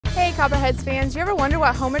Copperheads fans, you ever wonder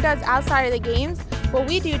what Homer does outside of the games? Well,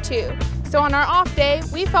 we do too. So on our off day,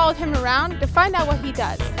 we followed him around to find out what he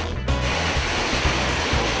does.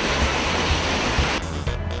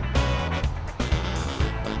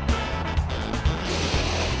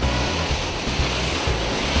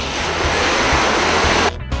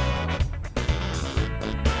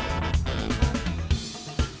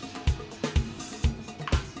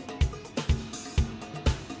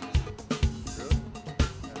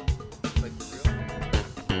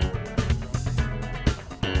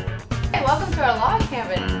 Welcome to our log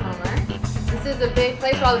cabin, Homer. This is a big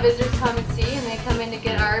place where all the visitors come and see, and they come in to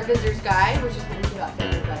get our visitor's guide, which is what we give out to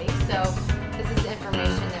everybody. So this is the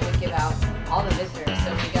information that we give out all the visitors.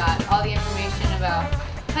 So we got all the information about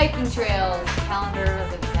hiking trails, calendar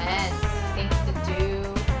of events, things to do.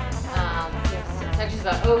 We have some sections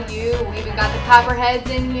about OU. We even got the Copperheads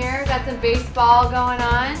in here. Got some baseball going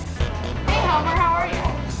on. Hey Homer, how are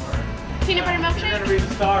you? Peanut butter milkshake? You're gonna read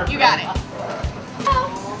the stars. You got it.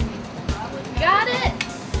 Oh. Got it!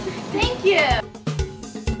 Thank you!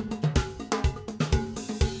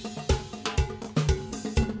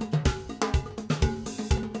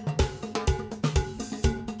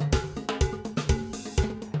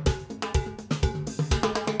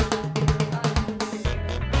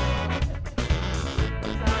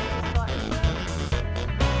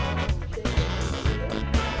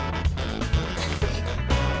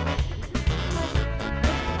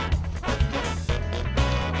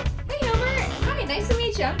 Nice to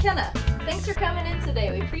meet you. I'm Kenna. Thanks for coming in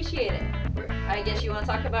today. We appreciate it. I guess you want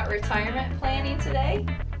to talk about retirement planning today?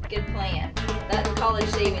 Good plan. That college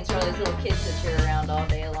savings for all those little kids that you're around all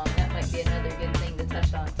day long, that might be another good thing to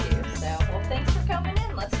touch on too. So, well, thanks for coming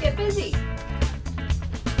in. Let's get busy.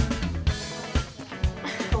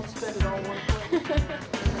 Don't spend it all in one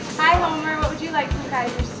place. Hi Homer, what would you like from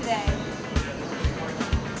Kiser's today?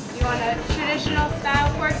 You want a traditional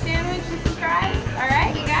style pork sandwich and some fries?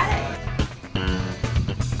 Alright, you got it.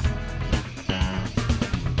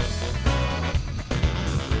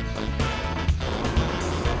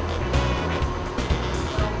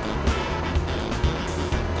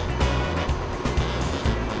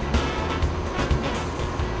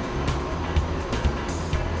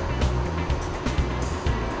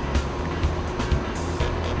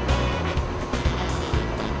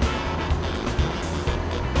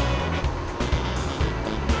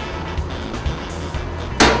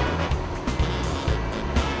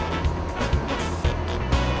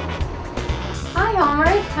 Homer,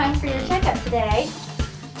 it's time for your checkup today.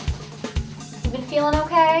 You been feeling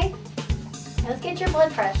okay? Let's get your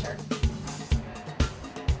blood pressure.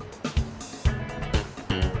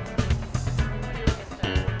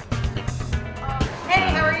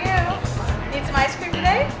 Hey, how are you? Need some ice cream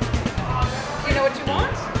today? Do you know what you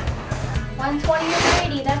want? 120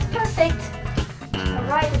 or 80, that's perfect.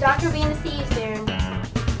 Alright, the doctor will be in to see you soon.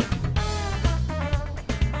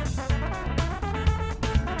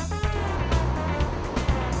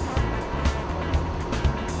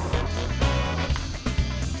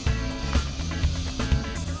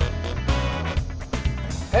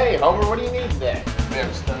 Hey Homer, what do you need today? We have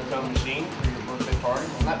a stone cone machine for your birthday party.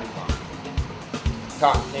 Wouldn't that be fun?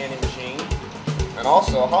 Cotton candy machine, and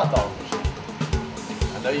also a hot dog machine.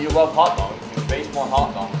 I know you love hot dogs. I mean, baseball and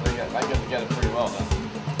hot dogs, they go together pretty well though.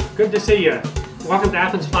 Good to see you. Welcome to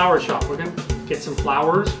Athens Flower Shop. We're going to get some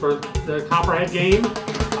flowers for the Copperhead game.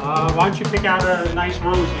 Why don't you pick out a nice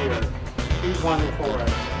rose here? Choose one for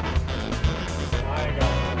us. I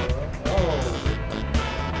got it. Oh.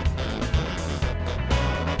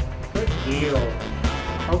 Good deal.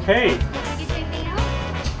 Okay. Can I get you anything else?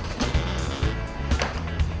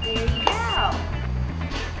 There you go.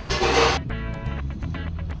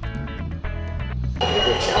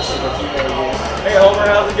 Hey Homer,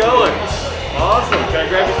 how's it going? Awesome. Can I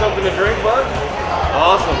grab you something to drink, bud?